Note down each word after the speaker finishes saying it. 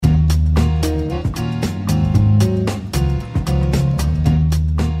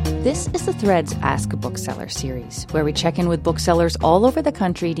This is the Threads Ask a Bookseller series, where we check in with booksellers all over the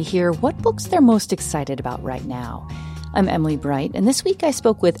country to hear what books they're most excited about right now. I'm Emily Bright, and this week I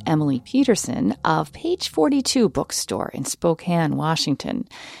spoke with Emily Peterson of Page 42 Bookstore in Spokane, Washington.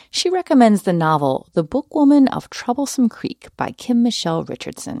 She recommends the novel The Bookwoman of Troublesome Creek by Kim Michele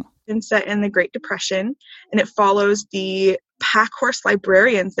Richardson. It's set in the Great Depression, and it follows the packhorse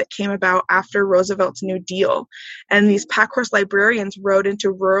librarians that came about after Roosevelt's New Deal. And these packhorse librarians rode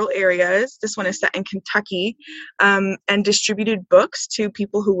into rural areas. This one is set in Kentucky, and distributed books to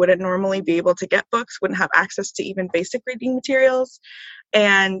people who wouldn't normally be able to get books, wouldn't have access to even basic reading materials,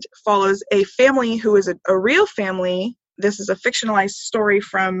 and follows a family who is a real family. This is a fictionalized story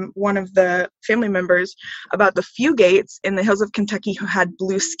from one of the family members about the Fugates in the hills of Kentucky who had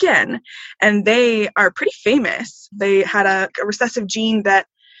blue skin. And they are pretty famous. They had a recessive gene that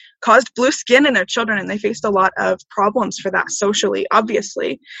caused blue skin in their children, and they faced a lot of problems for that socially,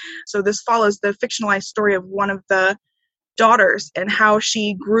 obviously. So this follows the fictionalized story of one of the daughters and how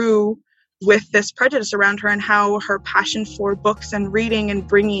she grew with this prejudice around her, and how her passion for books and reading and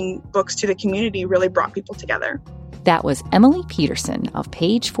bringing books to the community really brought people together. That was Emily Peterson of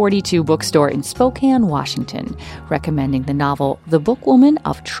Page 42 Bookstore in Spokane, Washington, recommending the novel The Bookwoman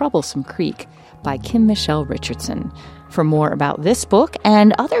of Troublesome Creek by Kim Michele Richardson. For more about this book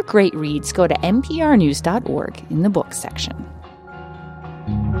and other great reads, go to nprnews.org in the books section.